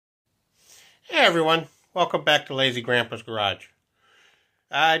Hi everyone, welcome back to Lazy Grandpa's Garage.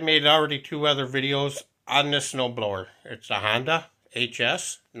 I made already 2 other videos on this snowblower. It's a Honda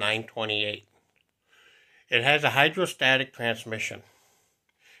HS928. It has a hydrostatic transmission.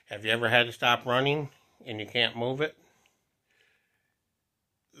 Have you ever had to stop running and you can't move it?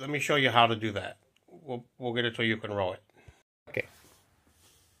 Let me show you how to do that. We'll get it so you can roll it. Okay.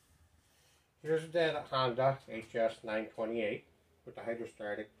 Here's that Honda HS928 with the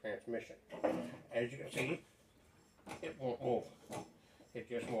hydrostatic transmission. As you can see, it won't move. It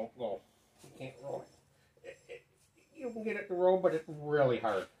just won't go. You can't roll it. You can get it to roll, but it's really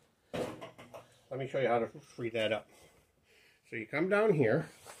hard. Let me show you how to free that up. So you come down here,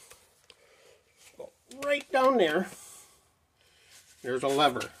 go right down there. There's a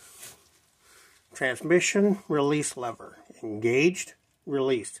lever. Transmission release lever. Engaged,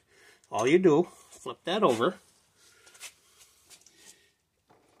 released. All you do, flip that over.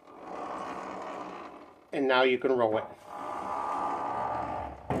 And now you can roll it.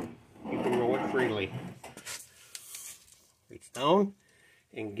 You can roll it freely. Reach down,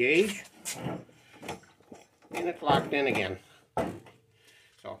 engage, and it's locked in again.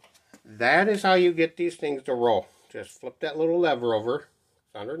 So that is how you get these things to roll. Just flip that little lever over.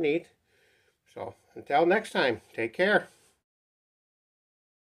 It's underneath. So until next time, take care.